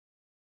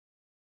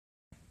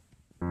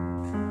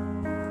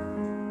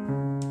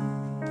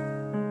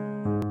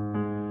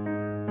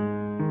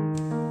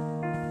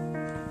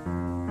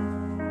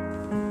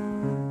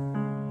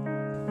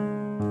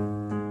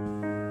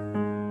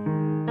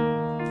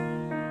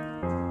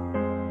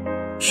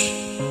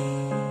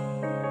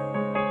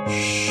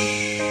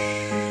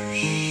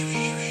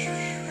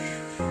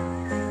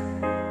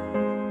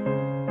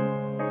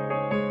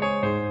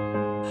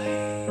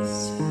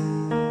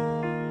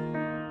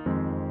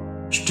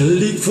Stell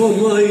dich vor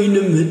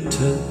meine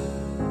Mitte,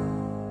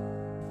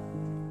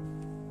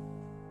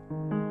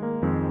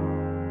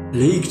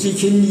 leg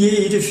dich in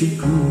jede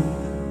Figur,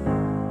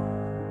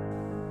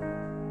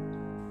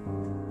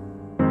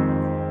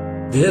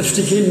 werf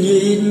dich in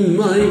jeden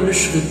meiner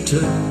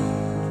Schritte.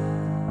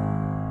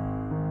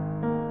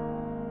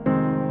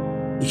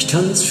 Ich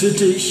tanz für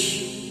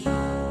dich,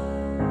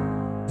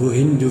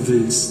 wohin du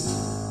willst.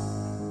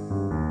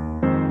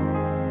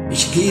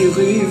 Ich gehe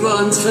rüber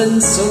ans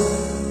Fenster,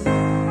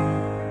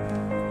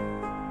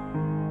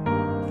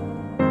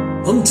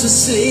 um zu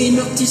sehen,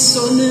 ob die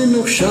Sonne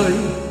noch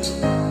scheint.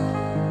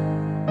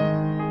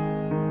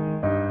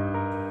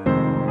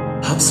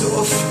 Hab so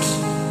oft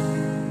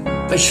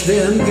bei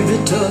schwerem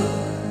Gewitter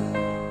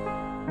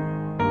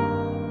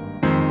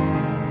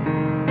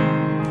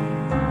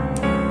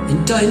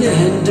in deine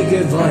Hände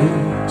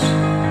geweint.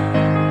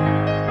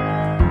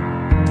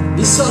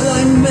 Wie soll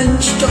ein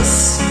Mensch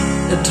das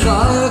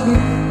ertragen,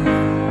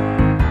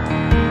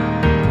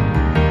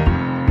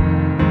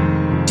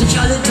 dich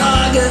alle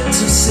Tage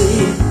zu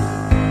sehen,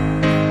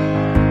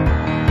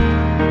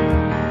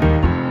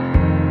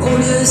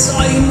 ohne es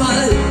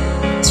einmal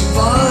zu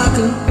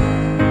wagen,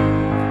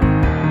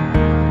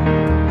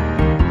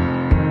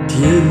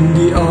 dir in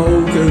die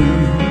Augen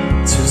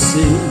zu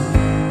sehen.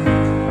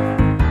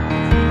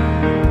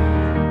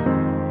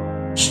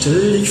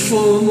 Stell dich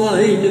vor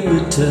meine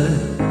Mitte,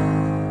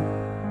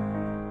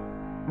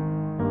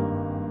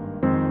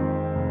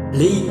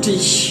 leg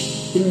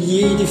dich in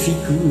jede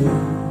Figur,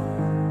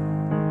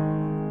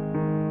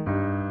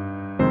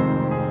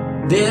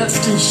 werf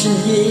dich in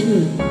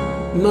jeden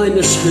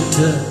meiner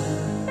Schritte.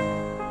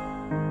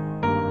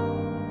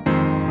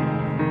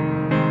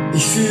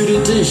 Ich führe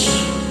dich,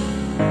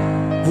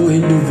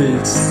 wohin du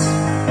willst.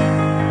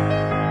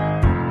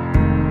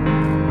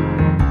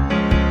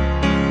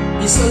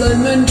 Wie soll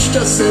ein Mensch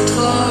das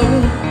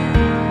ertragen,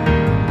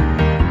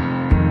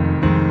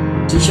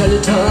 dich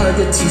alle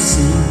Tage zu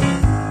sehen,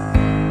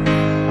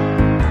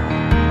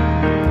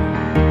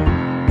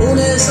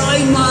 ohne es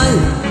einmal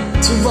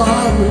zu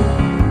wagen,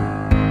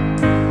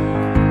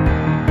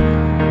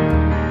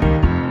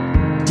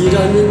 dir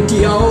dann in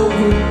die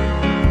Augen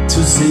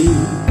zu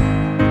sehen,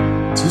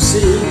 zu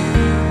sehen,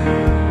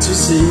 zu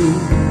sehen,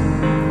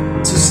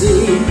 zu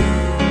sehen,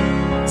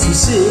 zu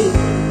sehen,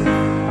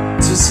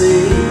 zu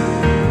sehen,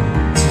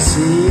 zu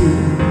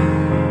sehen.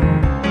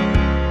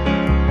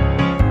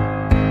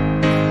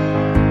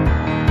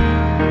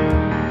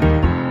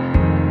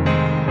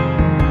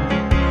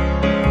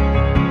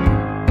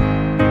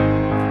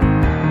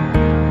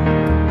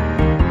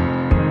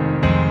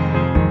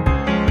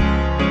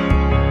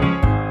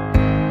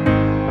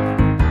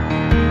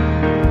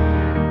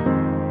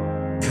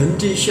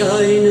 Könnte ich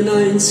einen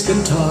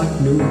einzigen Tag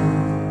nur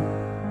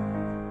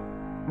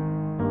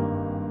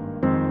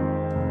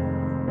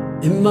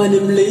in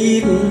meinem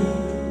Leben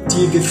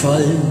dir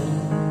gefallen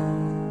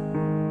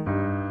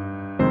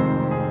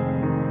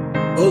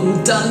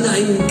und dann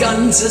ein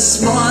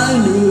ganzes Mal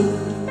nur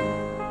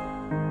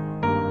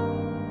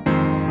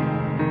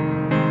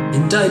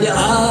in deine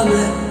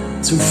Arme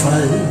zu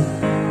fallen.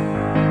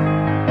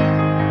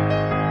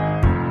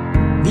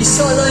 Wie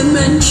soll ein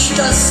Mensch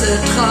das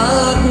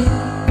ertragen,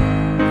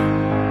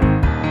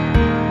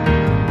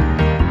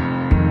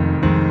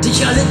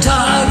 dich alle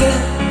Tage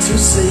zu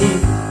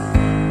sehen,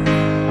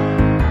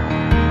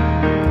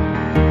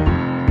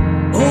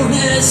 ohne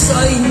es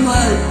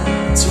einmal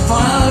zu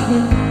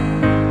wagen,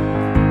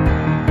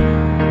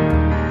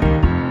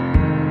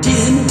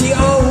 dir in die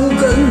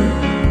Augen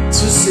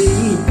zu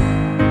sehen,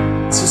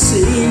 zu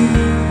sehen,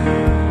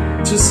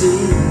 zu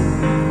sehen.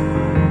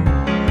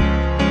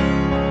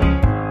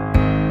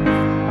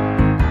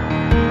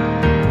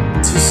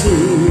 Zu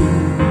sehen,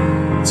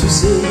 zu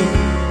sehen,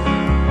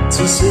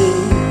 zu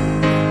sehen.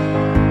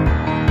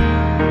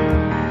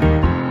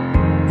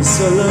 Wie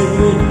soll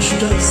ein Mensch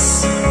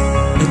das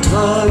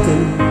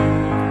ertragen,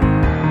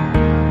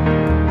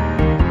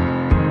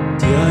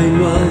 dir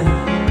einmal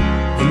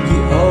in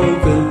die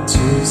Augen zu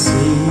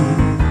sehen?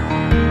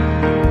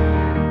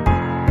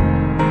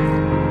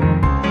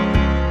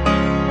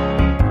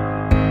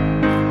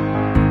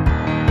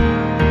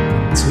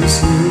 Zu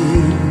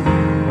sehen,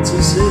 zu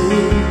sehen,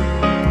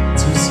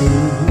 zu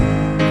sehen,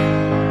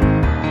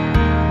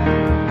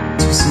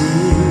 zu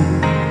sehen,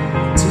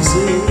 zu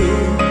sehen,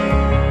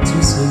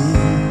 zu sehen.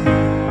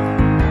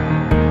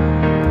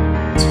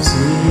 Zu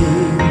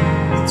sehen,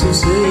 zu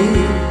sehen,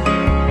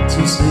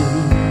 zu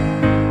sehen.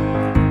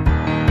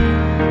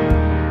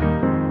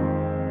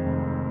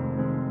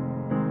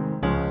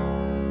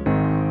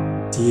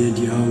 Dir in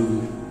die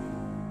Augen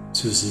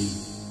zu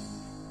sehen.